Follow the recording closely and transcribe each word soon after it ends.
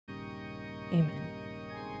Amen.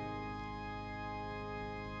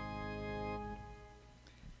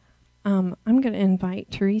 I'm going to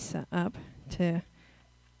invite Teresa up to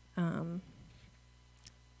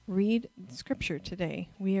read scripture today.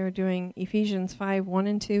 We are doing Ephesians 5, 1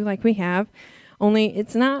 and 2 like we have, only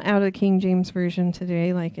it's not out of the King James Version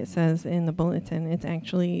today like it says in the bulletin. It's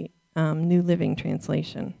actually New Living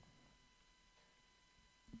Translation.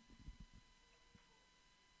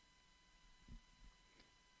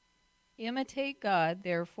 Imitate God,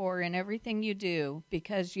 therefore, in everything you do,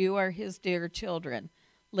 because you are his dear children.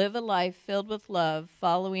 Live a life filled with love,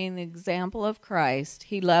 following the example of Christ.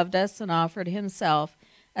 He loved us and offered himself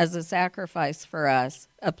as a sacrifice for us,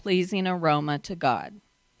 a pleasing aroma to God.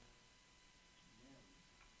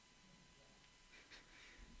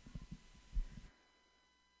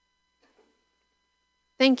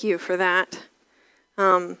 Thank you for that.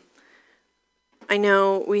 I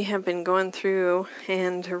know we have been going through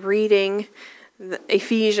and reading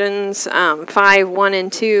Ephesians 5, 1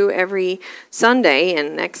 and 2 every Sunday,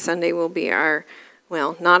 and next Sunday will be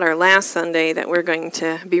not our last Sunday that we're going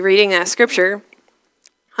to be reading that scripture,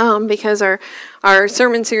 because our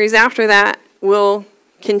sermon series after that will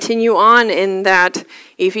continue on in that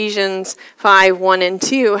Ephesians 5, 1 and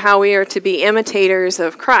 2, how we are to be imitators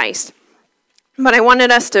of Christ. But I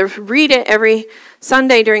wanted us to read it every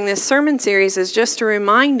Sunday during this sermon series is just to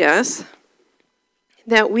remind us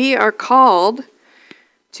that we are called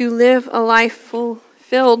to live a life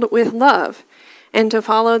filled with love and to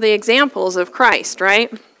follow the examples of Christ,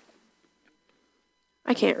 right?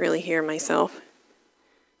 I can't really hear myself.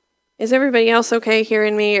 Is everybody else okay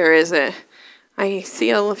hearing me, or is it? I see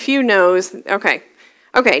a few no's. Okay,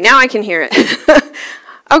 now I can hear it.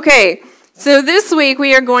 Okay. So this week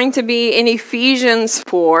we are going to be in Ephesians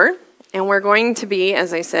 4, and we're going to be,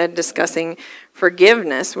 as I said, discussing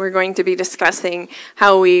forgiveness. We're going to be discussing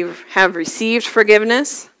how we have received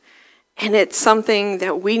forgiveness, and it's something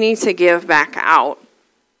that we need to give back out.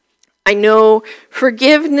 I know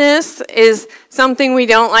forgiveness is something we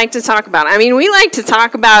don't like to talk about. I mean, we like to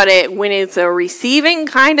talk about it when it's a receiving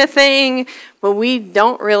kind of thing, but we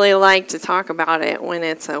don't really like to talk about it when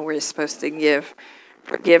it's we're supposed to give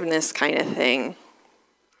forgiveness kind of thing.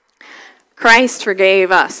 Christ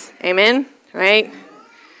forgave us. Amen? Right?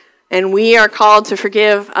 And we are called to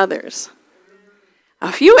forgive others.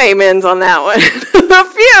 A few amens on that one. A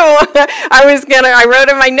few. I wrote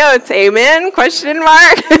in my notes, amen, question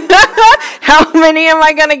mark. How many am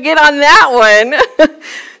I going to get on that one?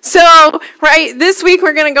 So, right, this week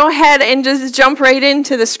we're going to go ahead and just jump right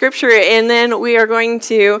into the scripture, and then we are going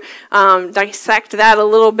to dissect that a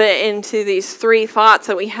little bit into these three thoughts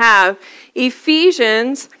that we have.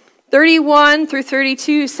 Ephesians 31 through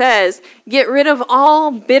 32 says, "Get rid of all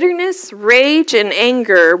bitterness, rage, and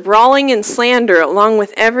anger, brawling and slander, along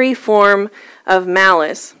with every form of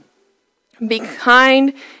malice. Be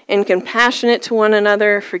kind and compassionate to one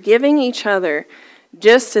another, forgiving each other,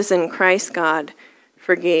 just as in Christ God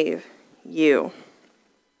forgave you."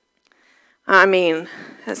 I mean,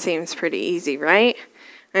 that seems pretty easy, right?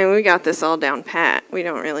 I mean, we got this all down pat. We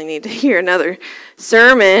don't really need to hear another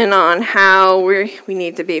sermon on how we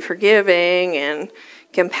need to be forgiving and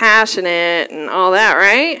compassionate and all that,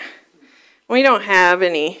 right? We don't have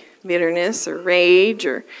any bitterness or rage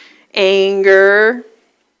or anger.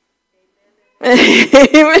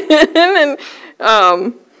 Amen.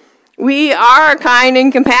 And we are kind and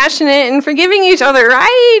compassionate and forgiving each other,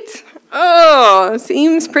 right? Oh,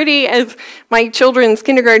 seems pretty, as my children's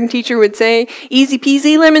kindergarten teacher would say, easy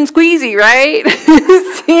peasy lemon squeezy, right?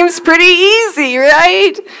 Seems pretty easy,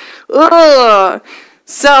 right? Ugh.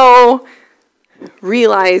 So,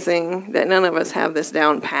 realizing that none of us have this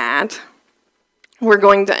down pat, we're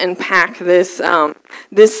going to unpack this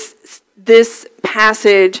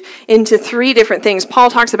passage into three different things.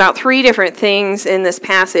 Paul talks about three different things in this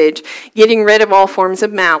passage. Getting rid of all forms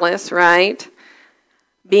of malice, right?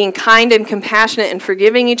 Being kind and compassionate and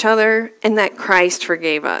forgiving each other, and that Christ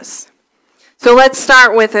forgave us. So let's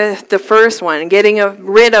start with the first one, getting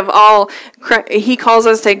rid of all. He calls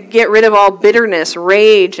us to get rid of all bitterness,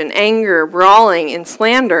 rage, and anger, brawling, and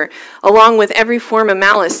slander, along with every form of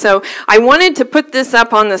malice. So I wanted to put this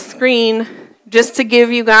up on the screen just to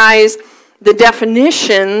give you guys the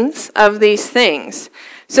definitions of these things,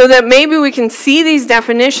 so that maybe we can see these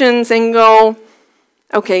definitions and go,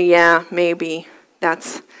 okay, yeah, maybe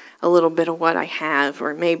that's a little bit of what I have,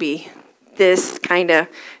 or maybe this kind of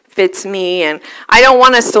fits me. And I don't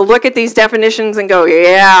want us to look at these definitions and go,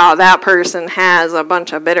 yeah, that person has a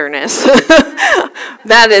bunch of bitterness.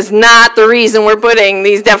 That is not the reason we're putting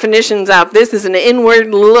these definitions up. This is an inward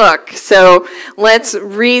look. So let's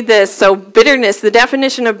read this. So bitterness, the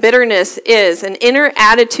definition of bitterness is an inner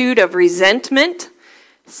attitude of resentment,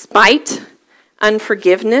 spite,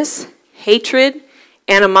 unforgiveness, hatred,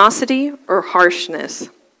 animosity, or harshness.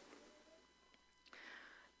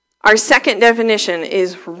 Our second definition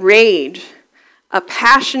is rage, a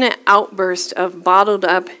passionate outburst of bottled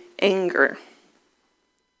up anger.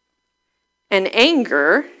 And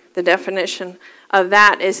anger, the definition of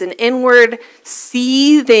that is an inward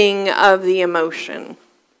seething of the emotion.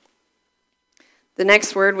 The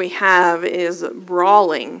next word we have is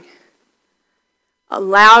brawling, a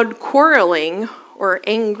loud quarreling or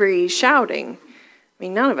angry shouting. I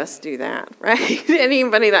mean, none of us do that, right?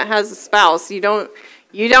 Anybody that has a spouse, you don't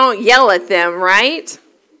yell at them, right?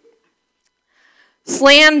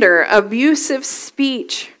 Slander, abusive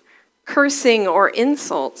speech, cursing, or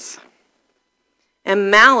insults.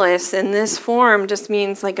 And malice in this form just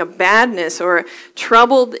means like a badness or a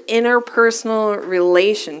troubled interpersonal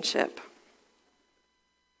relationship.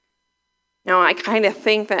 Now, I kind of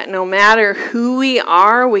think that no matter who we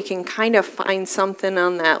are, we can kind of find something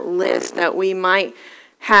on that list that we might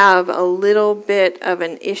have a little bit of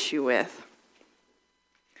an issue with.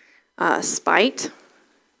 Spite,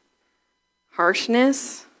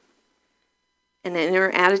 harshness, an inner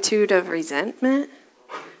attitude of resentment,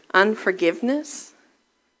 unforgiveness.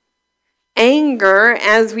 Anger,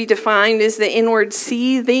 as we defined, is the inward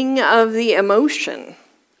seething of the emotion.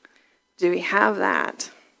 Do we have that?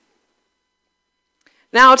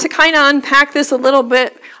 Now, to kind of unpack this a little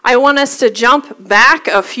bit, I want us to jump back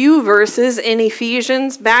a few verses in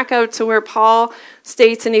Ephesians, back out to where Paul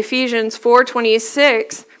states in Ephesians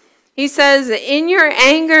 4:26. He says, "In your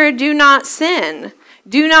anger, do not sin.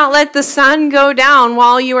 Do not let the sun go down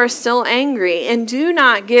while you are still angry, and do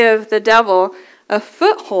not give the devil a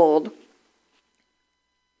foothold."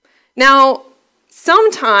 Now,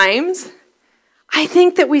 sometimes I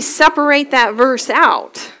think that we separate that verse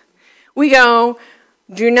out. We go,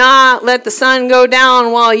 do not let the sun go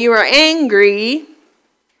down while you are angry.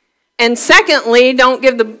 And secondly, don't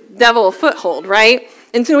give the devil a foothold, right?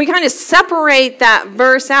 And so we kind of separate that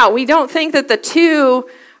verse out. We don't think that the two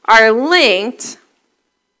are linked,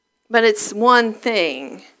 but it's one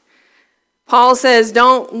thing. Paul says,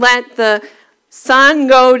 don't let the sun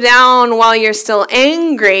go down while you're still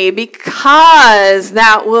angry, because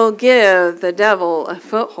that will give the devil a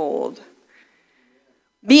foothold.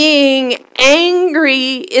 Being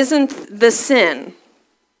angry isn't the sin.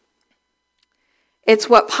 It's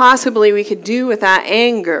what possibly we could do with that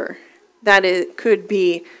anger that it could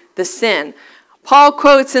be the sin. Paul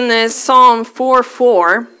quotes in this Psalm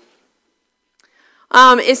 4:4.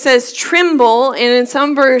 It says, tremble, and in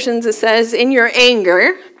some versions it says, in your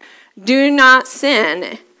anger, do not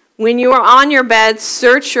sin. When you are on your bed,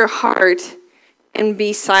 search your heart and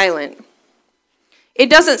be silent. It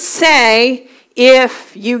doesn't say,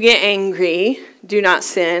 if you get angry, do not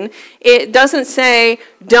sin. It doesn't say,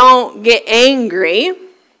 don't get angry.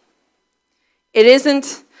 It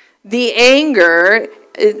isn't the anger.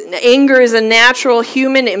 Anger is a natural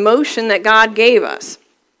human emotion that God gave us.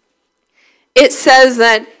 It says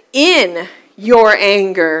that in your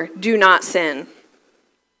anger, do not sin.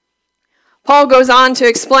 Paul goes on to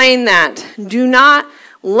explain that. Do not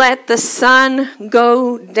let the sun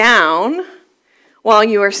go down while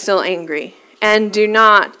you are still angry. And do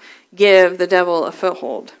not give the devil a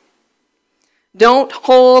foothold. Don't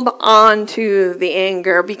hold on to the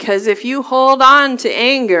anger, because if you hold on to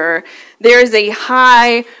anger, there's a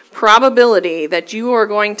high probability that you are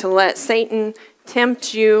going to let Satan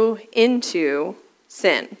tempt you into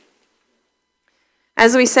sin.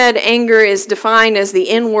 As we said, anger is defined as the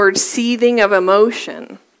inward seething of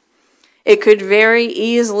emotion. It could very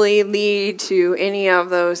easily lead to any of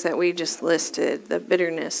those that we just listed: the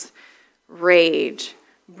bitterness, rage,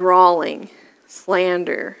 brawling,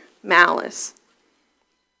 slander, malice.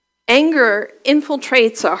 Anger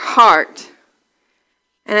infiltrates our heart.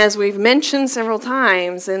 And as we've mentioned several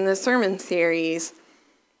times in the sermon series,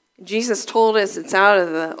 Jesus told us it's out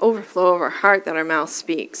of the overflow of our heart that our mouth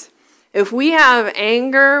speaks. If we have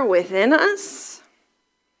anger within us,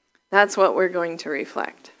 that's what we're going to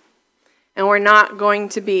reflect. And we're not going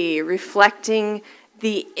to be reflecting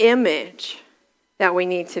the image that we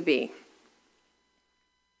need to be.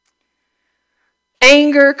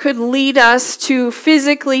 Anger could lead us to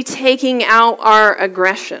physically taking out our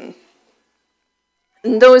aggression.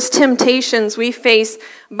 those temptations we face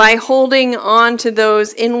by holding on to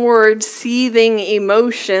those inward seething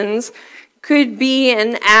emotions could be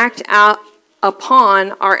an act out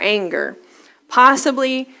upon our anger,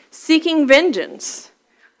 possibly seeking vengeance,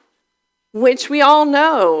 which we all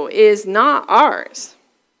know is not ours.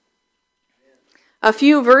 A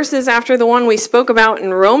few verses after the one we spoke about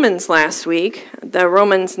in Romans last week, the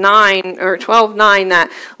Romans 9 or 12:9,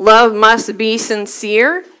 that love must be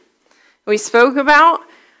sincere, we spoke about.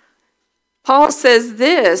 Paul says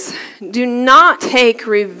this: do not take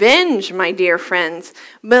revenge, my dear friends,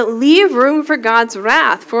 but leave room for God's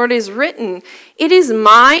wrath, for it is written, it is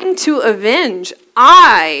mine to avenge,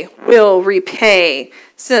 I will repay,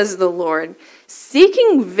 says the Lord.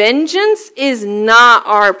 Seeking vengeance is not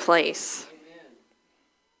our place.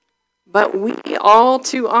 But we all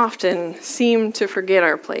too often seem to forget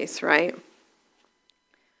our place, right?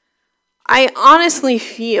 I honestly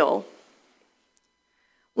feel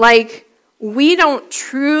like we don't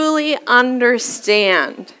truly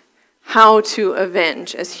understand how to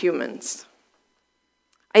avenge as humans.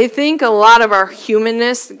 I think a lot of our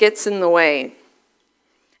humanness gets in the way.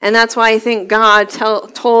 And that's why I think God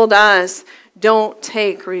told us, don't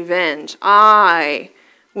take revenge. I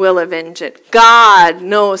will avenge it. God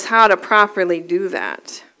knows how to properly do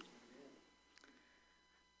that.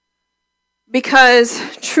 Because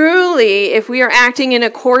truly, if we are acting in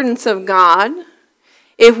accordance of God,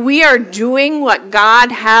 if we are doing what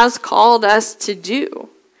God has called us to do,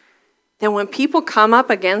 then when people come up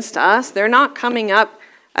against us, they're not coming up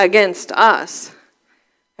against us.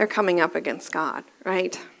 They're coming up against God,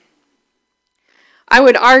 right? I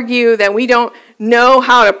would argue that we don't know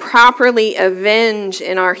how to properly avenge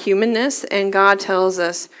in our humanness, and God tells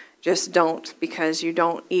us, just don't, because you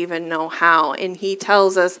don't even know how. And he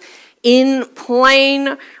tells us in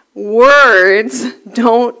plain words,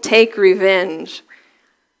 don't take revenge.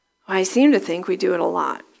 I seem to think we do it a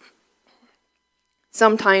lot.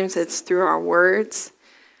 Sometimes it's through our words,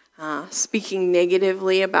 speaking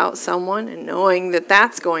negatively about someone and knowing that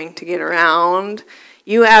that's going to get around.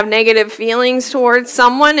 You have negative feelings towards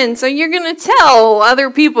someone, and so you're going to tell other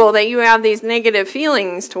people that you have these negative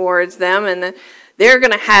feelings towards them, and that they're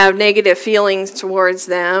going to have negative feelings towards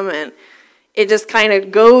them, and it just kind of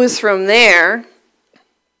goes from there.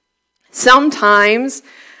 Sometimes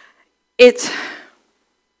it's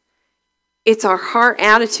our heart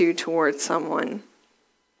attitude towards someone.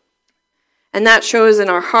 And that shows in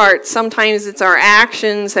our hearts. Sometimes it's our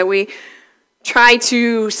actions that we try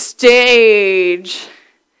to stage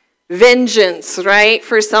vengeance, right,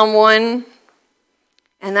 for someone.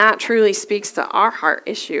 And that truly speaks to our heart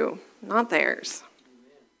issue, not theirs.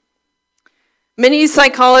 Many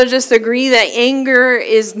psychologists agree that anger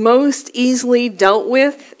is most easily dealt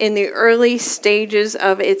with in the early stages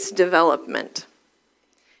of its development.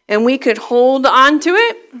 And we could hold on to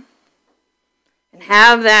it and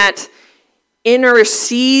have that inner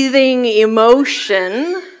seething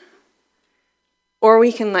emotion, or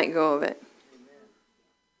we can let go of it.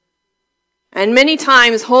 And many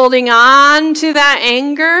times holding on to that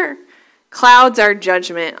anger clouds our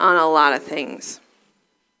judgment on a lot of things.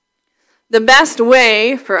 The best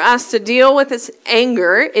way for us to deal with this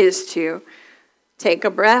anger is to take a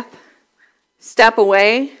breath, step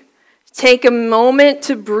away, take a moment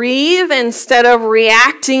to breathe instead of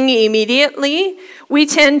reacting immediately. We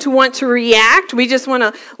tend to want to react. We just want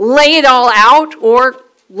to lay it all out or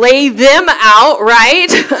lay them out, right?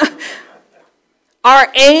 Our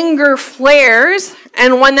anger flares,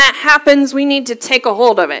 and when that happens, we need to take a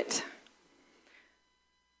hold of it.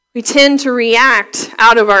 We tend to react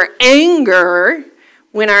out of our anger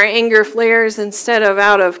when our anger flares instead of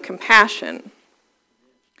out of compassion.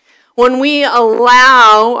 When we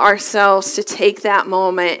allow ourselves to take that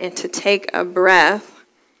moment and to take a breath,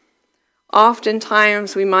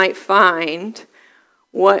 oftentimes we might find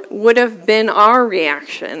what would have been our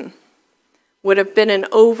reaction would have been an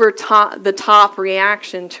over-the-top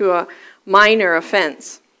reaction to a minor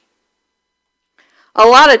offense. A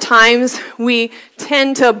lot of times we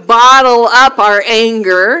tend to bottle up our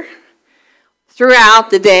anger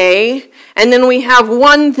throughout the day, and then we have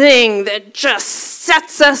one thing that just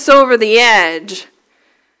sets us over the edge,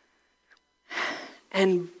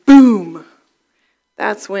 and boom,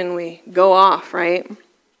 that's when we go off, right?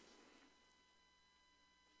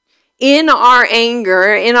 In our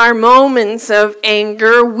anger, in our moments of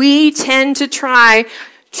anger, we tend to try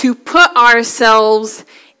to put ourselves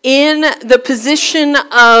in the position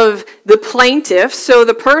of the plaintiff, so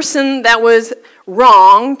the person that was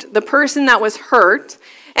wronged, the person that was hurt,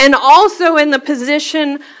 and also in the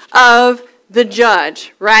position of the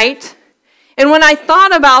judge, right? And when I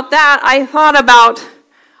thought about that, I thought about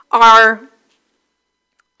our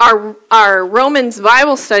Romans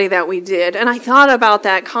Bible study that we did, and I thought about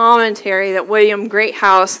that commentary that William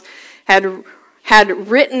Greathouse had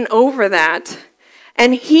written over that,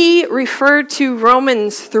 and he referred to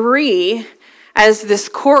Romans 3 as this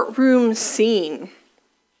courtroom scene.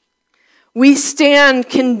 We stand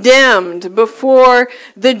condemned before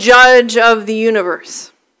the judge of the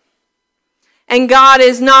universe. And God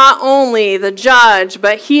is not only the judge,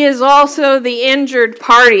 but he is also the injured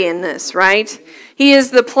party in this, right? He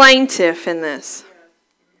is the plaintiff in this.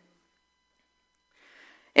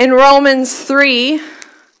 In Romans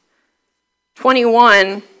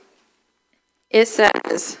 3:21, it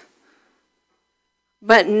says,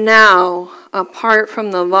 "But now, apart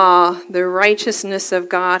from the law, the righteousness of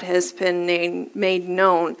God has been made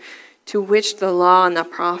known, to which the law and the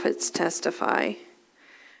prophets testify.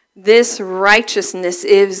 This righteousness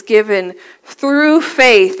is given through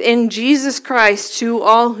faith in Jesus Christ to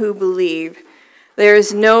all who believe. There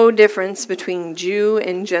is no difference between Jew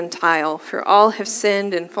and Gentile, for all have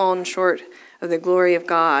sinned and fallen short of the glory of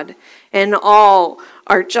God, and all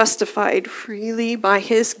are justified freely by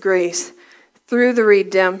his grace through the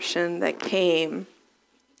redemption that came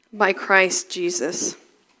by Christ Jesus."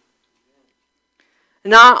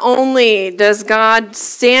 Not only does God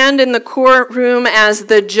stand in the courtroom as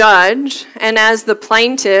the judge and as the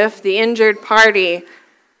plaintiff, the injured party,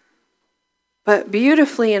 but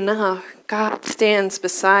beautifully enough, God stands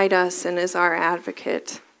beside us and is our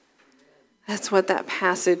advocate. That's what that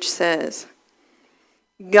passage says.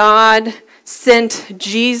 God sent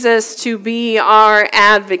Jesus to be our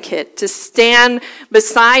advocate, to stand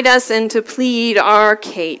beside us and to plead our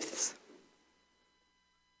case.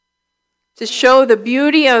 To show the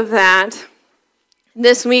beauty of that,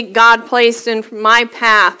 this week God placed in my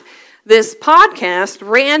path this podcast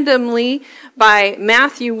randomly by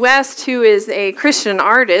Matthew West, who is a Christian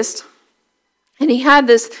artist. And he had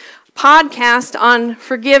this podcast on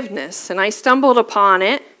forgiveness, and I stumbled upon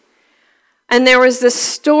it. And there was this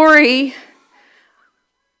story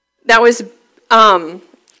that was,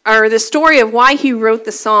 or the story of why he wrote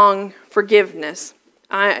the song Forgiveness.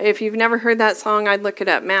 If you've never heard that song, I'd look it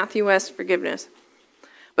up, Matthew West, Forgiveness.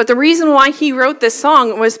 But the reason why he wrote this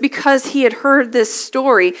song was because he had heard this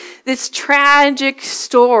story, this tragic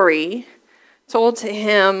story told to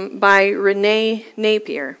him by Renee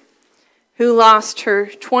Napier, who lost her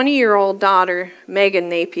 20-year-old daughter, Megan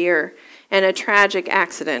Napier, in a tragic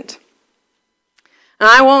accident. And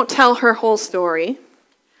I won't tell her whole story.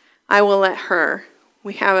 I will let her.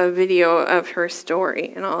 We have a video of her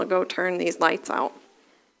story, and I'll go turn these lights out.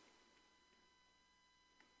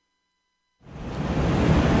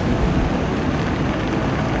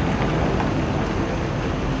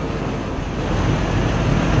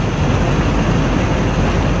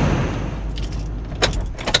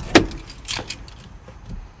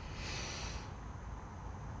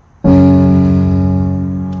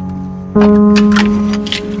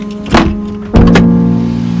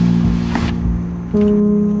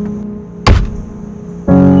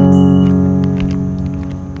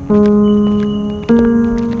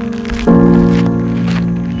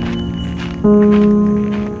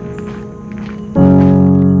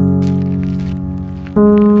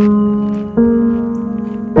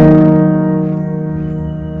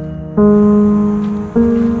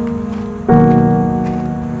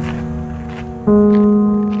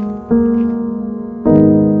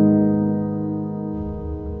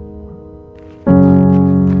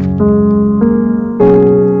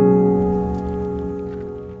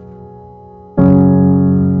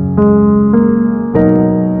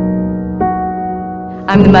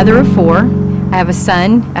 I'm the mother of four. I have a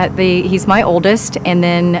son, he's my oldest, and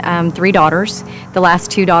then 3 daughters. The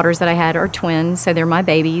last 2 daughters that I had are twins, so they're my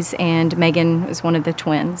babies, and Megan is one of the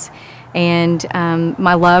twins. And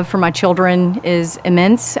my love for my children is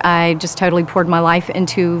immense. I just totally poured my life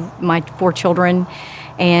into my 4 children.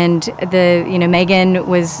 And Megan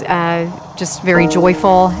was just very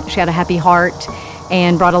joyful. She had a happy heart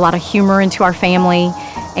and brought a lot of humor into our family.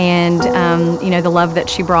 And the love that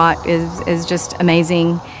she brought is just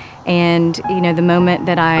amazing. And the moment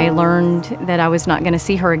that I learned that I was not going to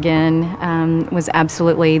see her again was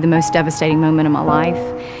absolutely the most devastating moment of my life.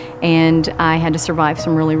 And I had to survive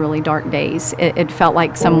some really, really dark days. It felt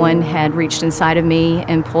like someone had reached inside of me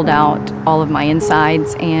and pulled out all of my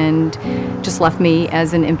insides and just left me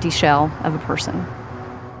as an empty shell of a person.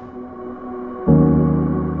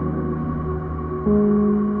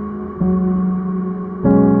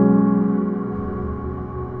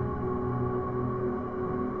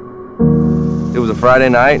 It was a Friday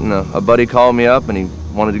night, and a buddy called me up, and he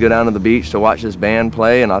wanted to go down to the beach to watch this band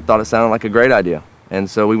play, and I thought it sounded like a great idea. And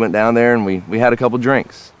so we went down there and we had a couple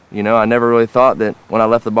drinks. You know, I never really thought that when I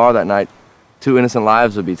left the bar that night, 2 innocent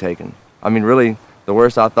lives would be taken. I mean, really, the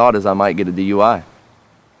worst I thought is I might get a DUI.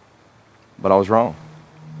 But I was wrong.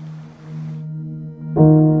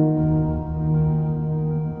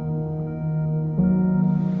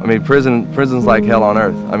 I mean, prison's like hell on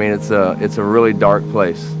earth. I mean, it's a really dark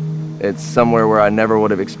place. It's somewhere where I never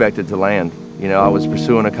would have expected to land. You know, I was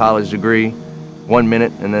pursuing a college degree 1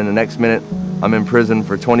 minute, and then the next minute I'm in prison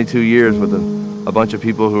for 22 years with a bunch of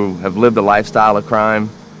people who have lived a lifestyle of crime,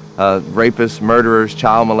 rapists, murderers,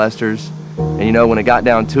 child molesters. And you know, when it got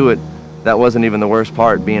down to it, that wasn't even the worst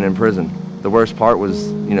part, being in prison. The worst part was,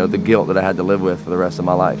 you know, the guilt that I had to live with for the rest of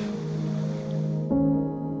my life.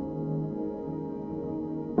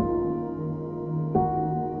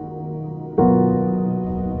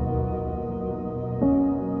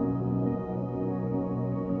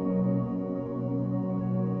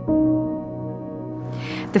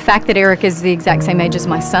 The fact that Eric is the exact same age as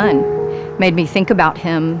my son made me think about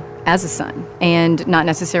him as a son, and not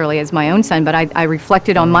necessarily as my own son, but I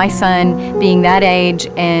reflected on my son being that age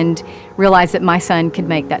and realized that my son could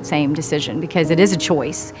make that same decision, because it is a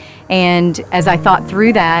choice. And as I thought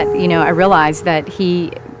through that, you know, I realized that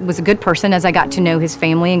he was a good person as I got to know his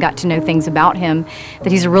family and got to know things about him,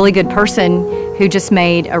 that he's a really good person who just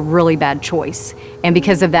made a really bad choice. And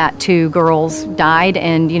because of that, 2 girls died,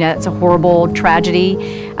 and you know, it's a horrible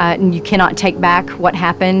tragedy. And you cannot take back what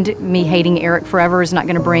happened. Me hating Eric forever is not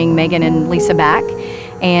going to bring Megan and Lisa back.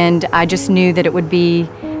 And I just knew that it would be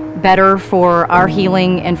better for our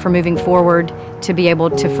healing and for moving forward to be able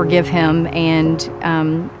to forgive him, and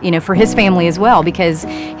you know, for his family as well, because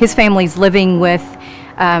his family's living with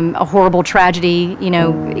a horrible tragedy. You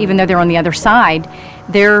know, even though they're on the other side,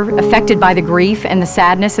 they're affected by the grief and the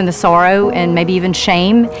sadness and the sorrow and maybe even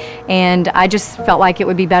shame. And I just felt like it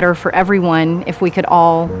would be better for everyone if we could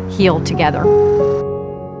all heal together.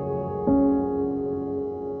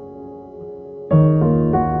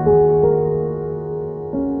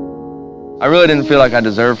 I really didn't feel like I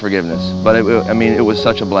deserved forgiveness, but I mean, it was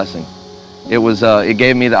such a blessing. It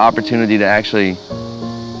gave me the opportunity to actually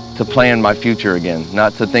plan my future again,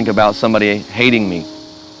 not to think about somebody hating me,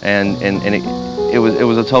 and it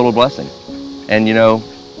was a total blessing. And you know,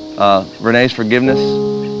 Renee's forgiveness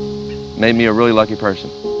made me a really lucky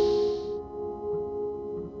person.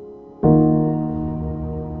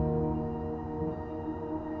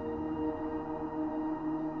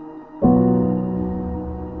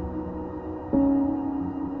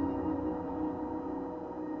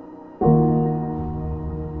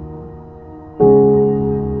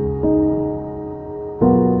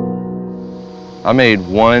 I made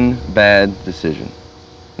one bad decision,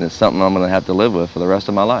 and it's something I'm going to have to live with for the rest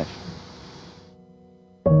of my life.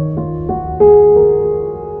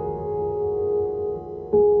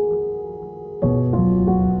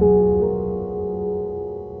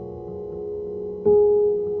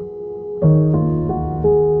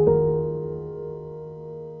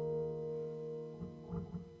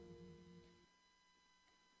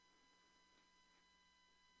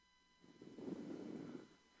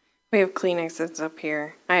 We have Kleenexes up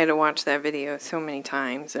here. I had to watch that video so many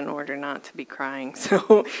times in order not to be crying.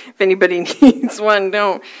 So if anybody needs one,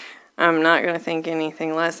 don't. I'm not going to think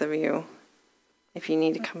anything less of you if you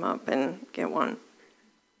need to come up and get one.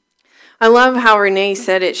 I love how Renee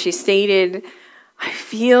said it. She stated, I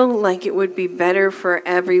feel like it would be better for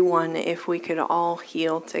everyone if we could all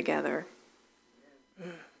heal together.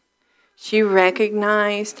 She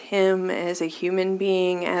recognized him as a human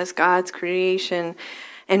being, as God's creation,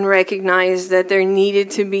 and recognized that there needed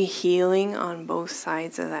to be healing on both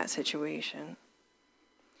sides of that situation.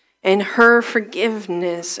 And her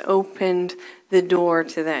forgiveness opened the door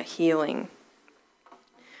to that healing.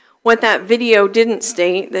 What that video didn't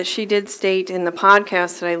state, that she did state in the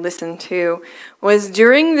podcast that I listened to, was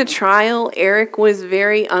during the trial, Eric was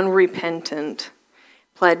very unrepentant,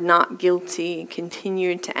 pled not guilty,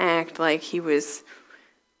 continued to act like he was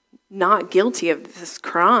not guilty of this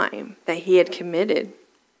crime that he had committed.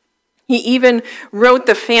 He even wrote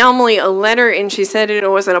the family a letter, and she said it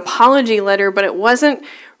was an apology letter, but it wasn't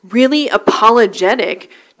really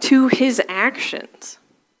apologetic to his actions.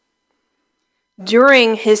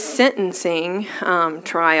 During his sentencing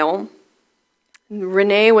trial,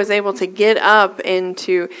 Renee was able to get up and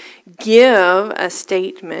to give a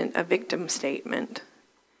statement, a victim statement.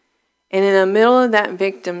 And in the middle of that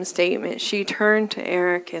victim statement, she turned to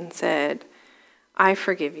Eric and said, I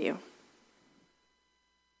forgive you.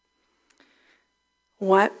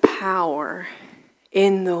 What power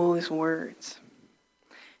in those words.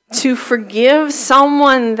 to forgive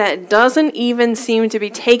someone that doesn't even seem to be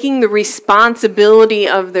taking the responsibility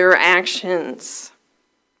of their actions.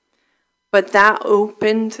 But that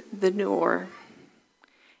opened the door.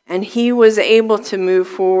 And he was able to move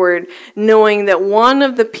forward, knowing that one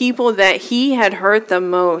of the people that he had hurt the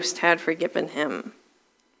most had forgiven him.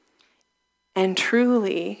 And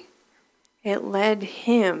truly, it led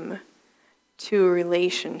him to a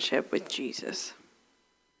relationship with Jesus.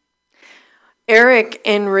 Eric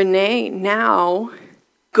and Renee now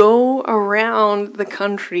go around the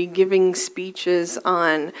country giving speeches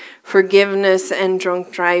on forgiveness and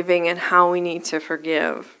drunk driving and how we need to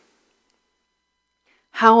forgive.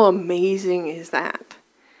 How amazing is that?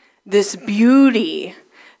 This beauty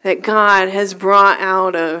that God has brought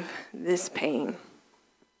out of this pain.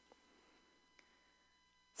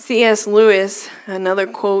 C.S. Lewis, another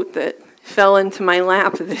quote that fell into my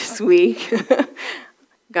lap this week,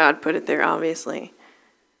 God put it there obviously,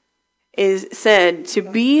 said, to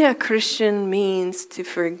be a Christian means to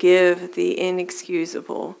forgive the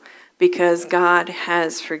inexcusable because God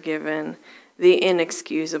has forgiven the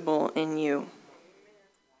inexcusable in you.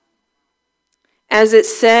 As it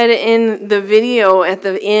said in the video at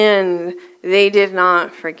the end, they did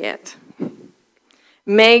not forget.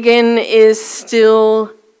 Megan is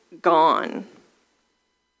still gone.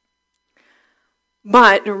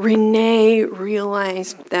 But Renee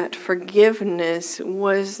realized that forgiveness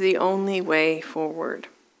was the only way forward.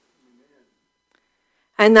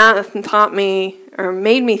 And that taught me, or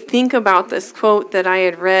made me think about this quote that I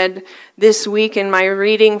had read this week in my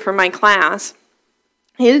reading for my class.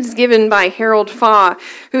 It is given by Harold Faw,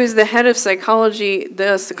 who is the head of psychology,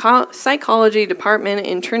 the psychology department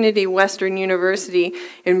in Trinity Western University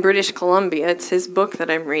in British Columbia. It's his book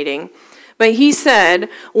that I'm reading. But he said,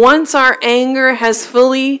 once our anger has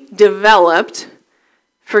fully developed,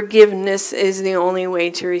 forgiveness is the only way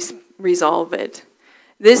to resolve it.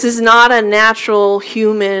 This is not a natural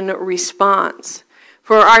human response.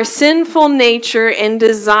 For our sinful nature and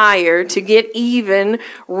desire to get even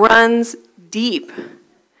runs deep.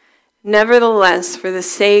 Nevertheless, for the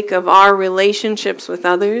sake of our relationships with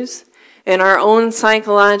others and our own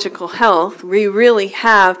psychological health, we really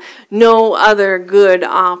have no other good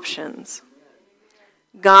options.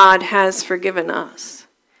 God has forgiven us,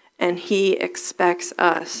 and he expects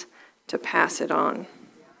us to pass it on.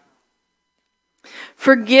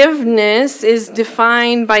 Forgiveness is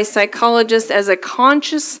defined by psychologists as a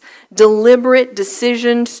conscious, deliberate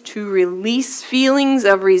decision to release feelings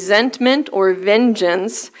of resentment or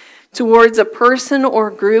vengeance towards a person or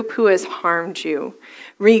group who has harmed you,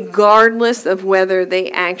 regardless of whether they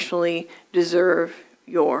actually deserve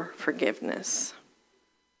your forgiveness.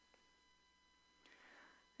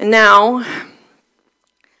 And now,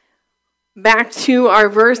 back to our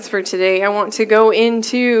verse for today. I want to go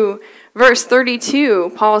into verse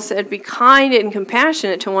 32. Paul said, be kind and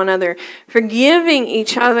compassionate to one another, forgiving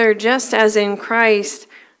each other just as in Christ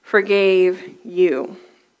forgave you.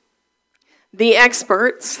 The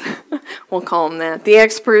experts, we'll call them that, the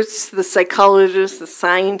experts, the psychologists, the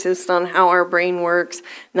scientists on how our brain works,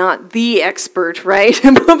 not the expert, right?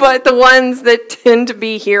 But the ones that tend to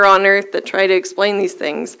be here on earth that try to explain these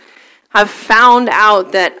things, have found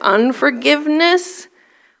out that unforgiveness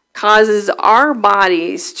causes our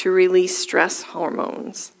bodies to release stress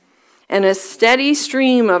hormones. And a steady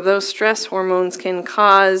stream of those stress hormones can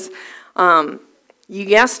cause, you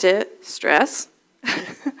guessed it, stress,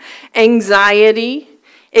 anxiety.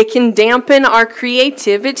 It can dampen our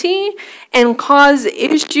creativity and cause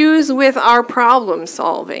issues with our problem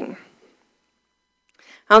solving.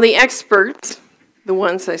 Now, the experts, the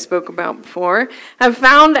ones I spoke about before, have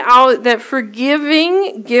found out that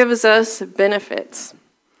forgiving gives us benefits.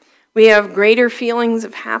 We have greater feelings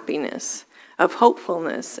of happiness, of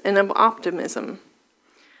hopefulness, and of optimism.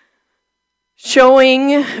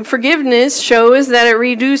 Forgiveness shows that it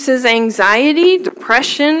reduces anxiety,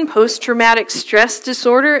 depression, post-traumatic stress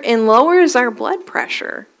disorder, and lowers our blood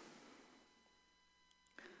pressure.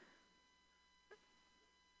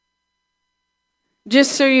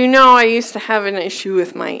 Just so you know, I used to have an issue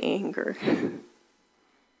with my anger.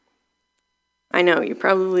 I know, you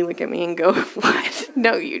probably look at me and go, what?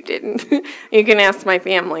 No, you didn't. You can ask my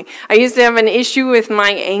family. I used to have an issue with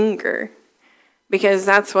my anger because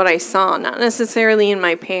that's what I saw, not necessarily in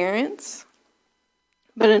my parents,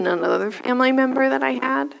 but in another family member that I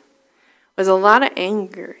had, was a lot of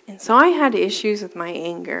anger. And so I had issues with my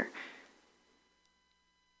anger.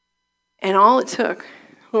 And all it took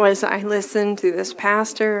was I listened to this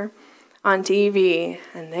pastor on TV,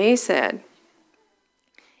 and they said,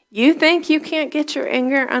 you think you can't get your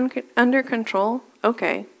anger under control?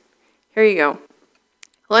 Okay, here you go.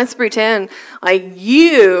 Let's pretend like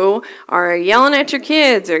you are yelling at your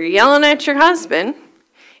kids or yelling at your husband,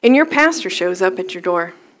 and your pastor shows up at your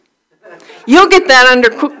door. You'll get that under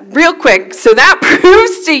real quick. So that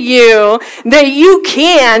proves to you that you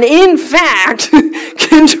can, in fact,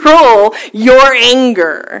 control your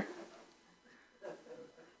anger.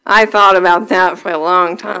 I thought about that for a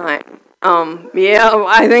long time. Yeah,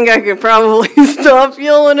 I think I could probably stop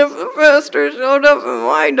yelling if the pastor showed up at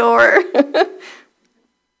my door.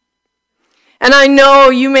 And I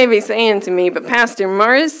know you may be saying to me, but Pastor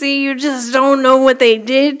Marcy, you just don't know what they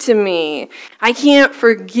did to me. I can't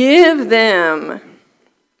forgive them.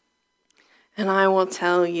 And I will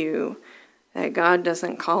tell you that God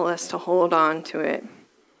doesn't call us to hold on to it,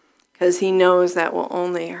 because he knows that will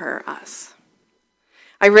only hurt us.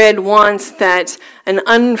 I read once that an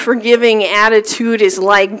unforgiving attitude is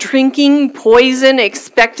like drinking poison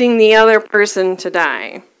expecting the other person to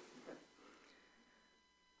die.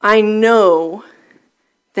 I know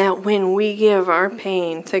that when we give our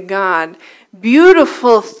pain to God,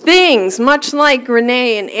 beautiful things, much like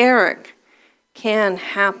Renee and Eric, can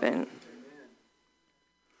happen.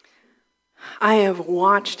 I have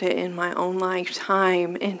watched it in my own life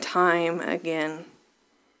time and time again.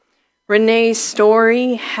 Renee's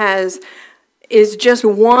story is just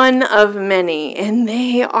one of many, and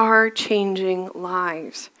they are changing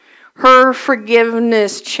lives. Her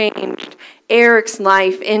forgiveness changed Eric's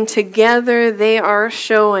life, and together they are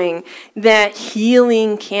showing that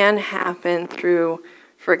healing can happen through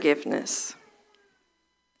forgiveness.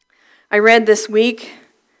 I read this week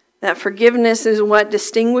that forgiveness is what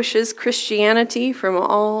distinguishes Christianity from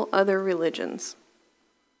all other religions.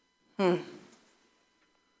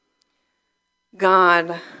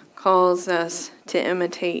 God calls us to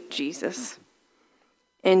imitate Jesus,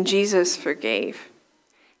 and Jesus forgave.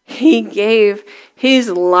 He gave his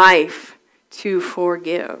life to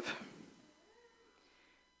forgive.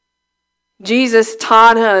 Jesus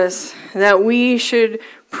taught us that we should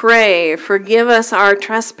pray, forgive us our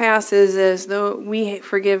trespasses as though we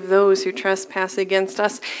forgive those who trespass against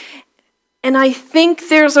us. And I think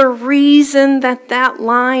there's a reason that that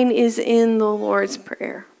line is in the Lord's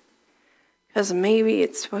Prayer. Because maybe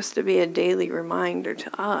it's supposed to be a daily reminder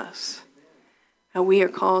to us that we are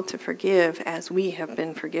called to forgive as we have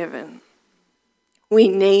been forgiven. We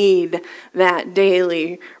need that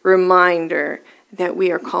daily reminder that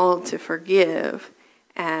we are called to forgive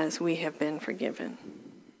as we have been forgiven.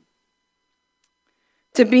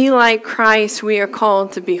 To be like Christ, we are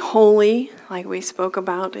called to be holy, like we spoke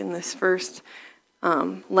about in this first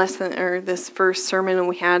lesson, or this first sermon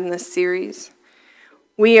we had in this series.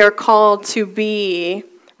 We are called to be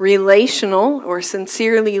relational or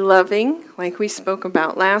sincerely loving, like we spoke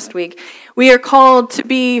about last week. We are called to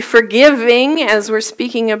be forgiving, as we're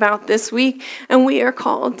speaking about this week, and we are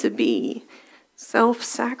called to be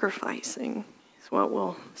self-sacrificing, is what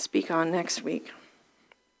we'll speak on next week.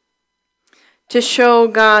 To show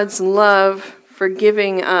God's love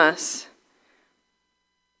forgiving us.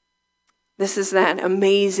 This is that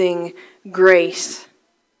amazing grace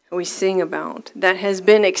we sing about that has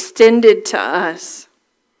been extended to us.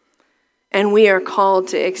 And we are called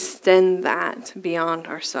to extend that beyond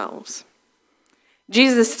ourselves.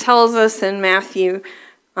 Jesus tells us in Matthew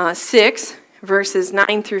 6, verses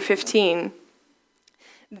 9 through 15,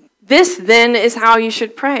 "This then is how you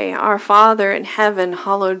should pray. Our Father in heaven,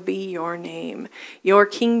 hallowed be your name. Your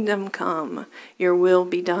kingdom come, your will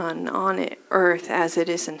be done on earth as it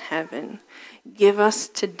is in heaven. Give us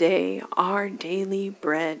today our daily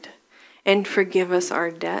bread, and forgive us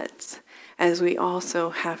our debts, as we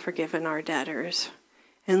also have forgiven our debtors.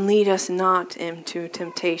 And lead us not into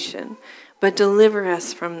temptation, but deliver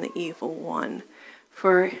us from the evil one.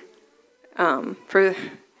 For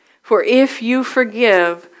if you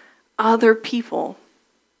forgive other people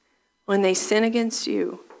when they sin against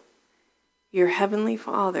you, your heavenly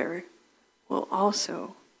Father will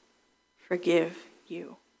also forgive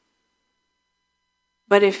you.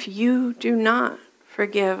 But if you do not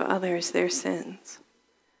forgive others their sins,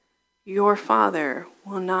 your Father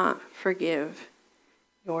will not forgive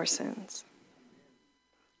your sins."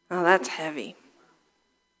 Now that's heavy.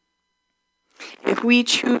 If we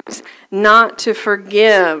choose not to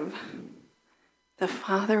forgive, the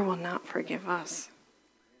Father will not forgive us.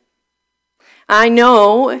 I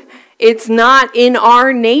know it's not in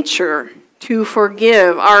our nature to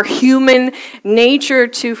forgive, our human nature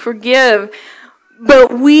to forgive,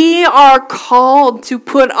 but we are called to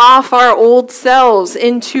put off our old selves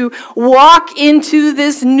and to walk into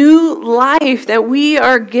this new life that we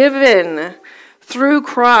are given through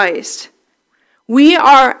Christ. We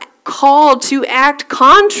are called to act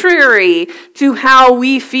contrary to how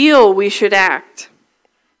we feel we should act.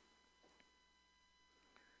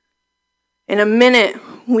 In a minute,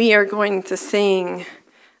 we are going to sing,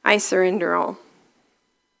 I Surrender All.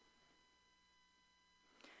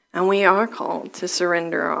 And we are called to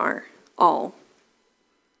surrender our all.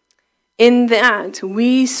 In that,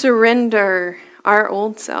 we surrender our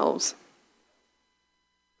old selves.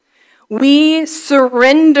 We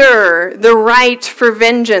surrender the right for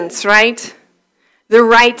vengeance, right? The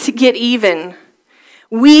right to get even.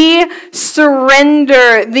 We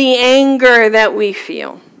surrender the anger that we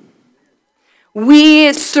feel.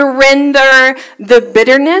 We surrender the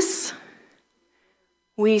bitterness.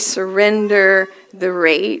 We surrender the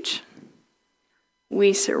rage.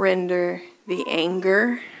 We surrender the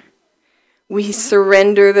anger. We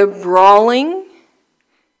surrender the brawling.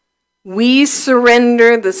 We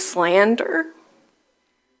surrender the slander.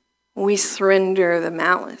 We surrender the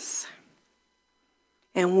malice.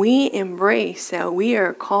 And we embrace that we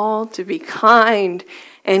are called to be kind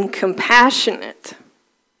and compassionate.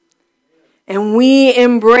 And we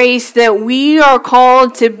embrace that we are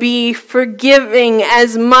called to be forgiving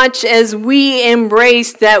as much as we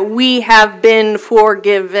embrace that we have been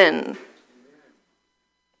forgiven.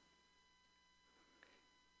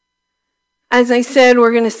 As I said,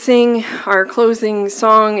 we're going to sing, our closing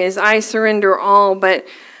song is I Surrender All, but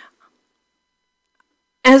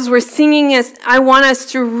as we're singing it, I want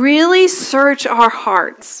us to really search our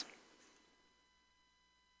hearts.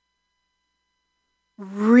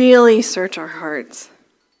 Really search our hearts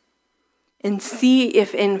and see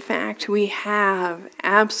if in fact we have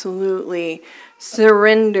absolutely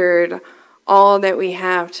surrendered all that we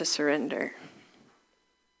have to surrender.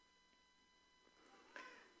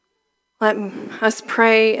 Let us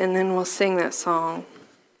pray and then we'll sing that song.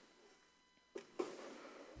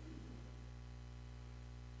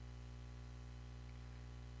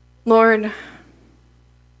 Lord,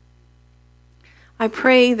 I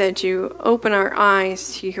pray that you open our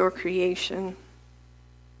eyes to your creation,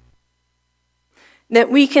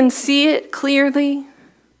 that we can see it clearly,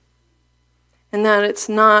 and that it's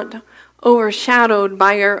not overshadowed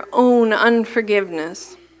by our own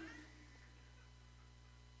unforgiveness.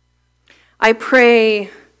 I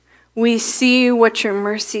pray we see what your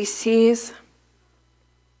mercy sees,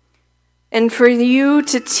 and for you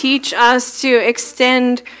to teach us to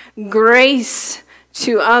extend grace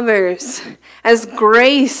to others as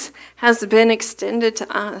grace has been extended to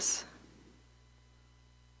us.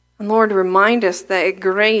 And Lord, remind us that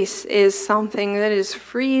grace is something that is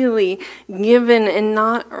freely given and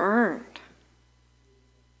not earned.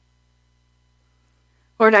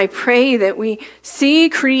 Lord, I pray that we see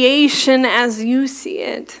creation as you see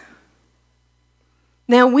it.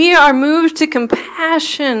 That we are moved to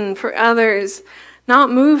compassion for others,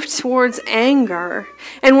 not moved towards anger.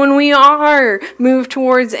 And when we are moved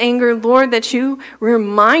towards anger, Lord, that you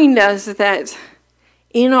remind us that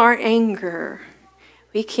in our anger,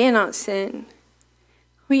 we cannot sin.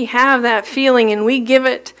 We have that feeling and we give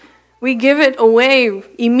it away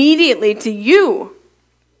immediately to you.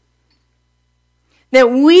 That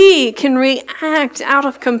we can react out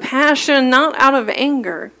of compassion, not out of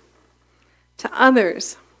anger, to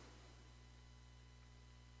others.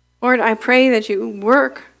 Lord, I pray that you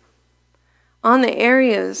work on the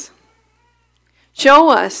areas. Show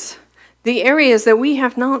us the areas that we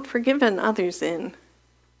have not forgiven others in.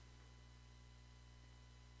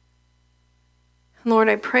 Lord,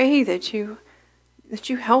 I pray that you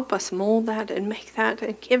help us mold that and make that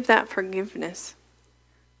and give that forgiveness.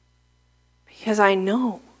 Because I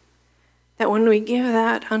know that when we give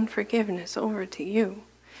that unforgiveness over to you,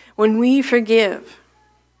 when we forgive,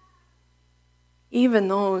 even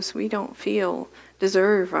those we don't feel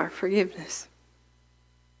deserve our forgiveness,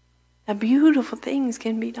 that beautiful things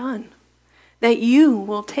can be done. That you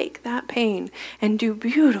will take that pain and do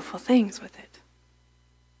beautiful things with it.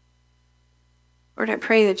 Lord, I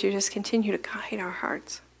pray that you just continue to guide our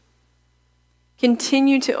hearts.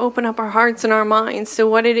 Continue to open up our hearts and our minds to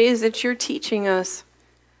what it is that you're teaching us.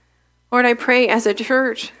 Lord, I pray as a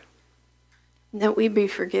church that we be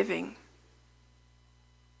forgiving.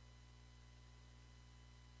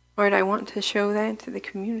 Lord, I want to show that to the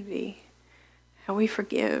community, how we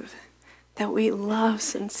forgive, that we love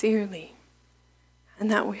sincerely, and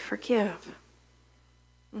that we forgive.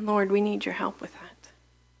 And Lord, we need your help with that.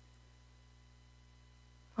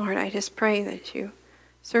 Lord, I just pray that you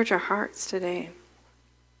search our hearts today.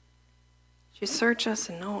 You search us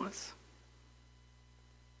and know us.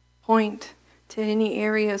 Point to any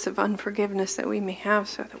areas of unforgiveness that we may have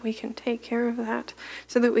so that we can take care of that,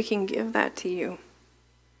 so that we can give that to you.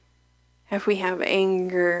 if we have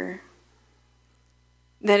anger,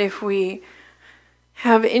 that if we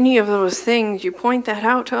have any of those things, you point that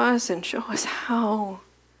out to us and show us how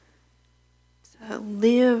to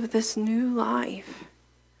live this new life,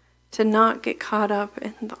 to not get caught up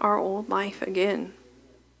in our old life again.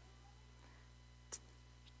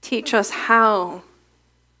 Teach us how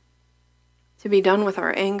to be done with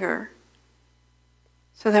our anger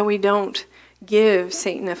so that we don't give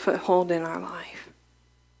Satan a foothold in our life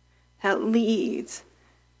that leads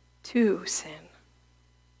to sin.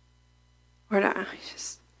 Lord, I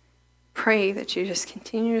just pray that you just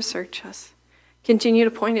continue to search us, continue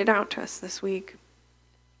to point it out to us this week.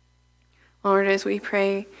 Lord, as we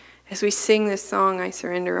pray, as we sing this song, I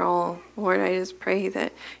surrender all, Lord, I just pray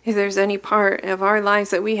that if there's any part of our lives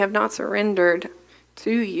that we have not surrendered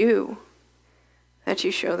to you, that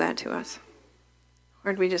you show that to us.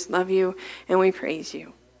 Lord, we just love you and we praise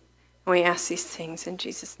you. And we ask these things in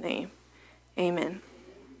Jesus' name. Amen.